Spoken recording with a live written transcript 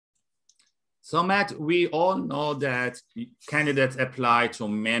So Matt, we all know that candidates apply to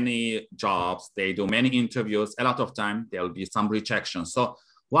many jobs. They do many interviews. A lot of time there will be some rejection. So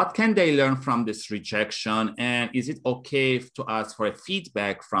what can they learn from this rejection? And is it okay to ask for a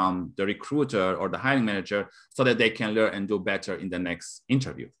feedback from the recruiter or the hiring manager so that they can learn and do better in the next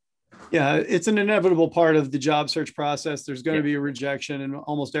interview? Yeah, it's an inevitable part of the job search process. There's going to be a rejection in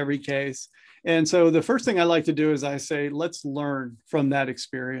almost every case. And so the first thing I like to do is I say, let's learn from that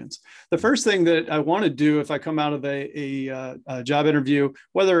experience. The first thing that I want to do if I come out of a job interview,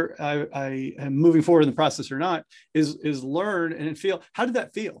 whether I am moving forward in the process or not, is learn and feel, how did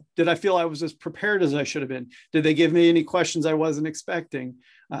that feel? Did I feel I was as prepared as I should have been? Did they give me any questions I wasn't expecting?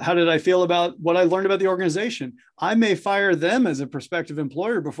 How did I feel about what I learned about the organization? I may fire them as a prospective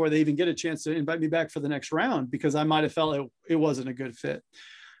employer before they even get a chance to invite me back for the next round because I might have felt it wasn't a good fit.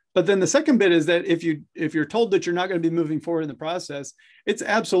 But then the second bit is that if you're told that you're not going to be moving forward in the process, it's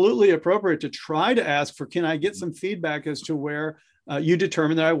absolutely appropriate to try to ask for, can I get some feedback as to where you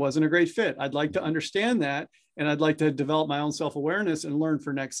determined that I wasn't a great fit? I'd like to understand that. And I'd like to develop my own self-awareness and learn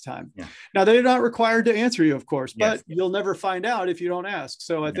for next time. Yeah. Now, they're not required to answer you, of course, but you'll never find out if you don't ask.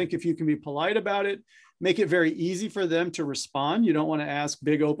 So I think if you can be polite about it, make it very easy for them to respond. You don't want to ask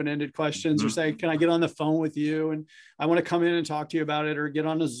big open-ended questions or say, can I get on the phone with you? And I want to come in and talk to you about it, or get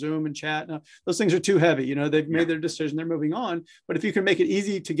on a Zoom and chat. No, those things are too heavy. You know, they've made their decision, they're moving on. But if you can make it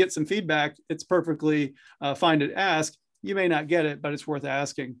easy to get some feedback, it's perfectly fine to ask. You may not get it, but it's worth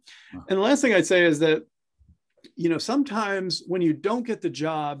asking. And the last thing I'd say is that, you know, sometimes when you don't get the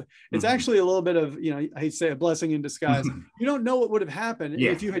job, it's actually a little bit of, you know, I hate to say a blessing in disguise. You don't know what would have happened.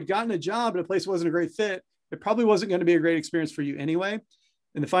 If you had gotten a job and a place wasn't a great fit, it probably wasn't going to be a great experience for you anyway.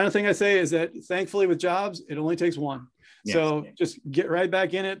 And the final thing I say is that thankfully with jobs, it only takes one. So just get right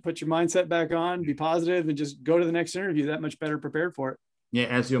back in it, put your mindset back on, be positive, and just go to the next interview that much better prepared for it. Yeah,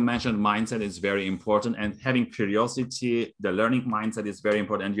 as you mentioned, mindset is very important, and having curiosity, the learning mindset is very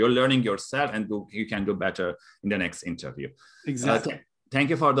important. And you're learning yourself, and you can do better in the next interview. Exactly. Thank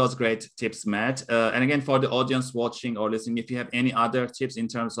you for those great tips, Matt. And again, for the audience watching or listening, if you have any other tips in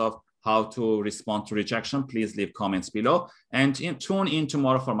terms of how to respond to rejection, please leave comments below. And tune in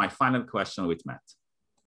tomorrow for my final question with Matt.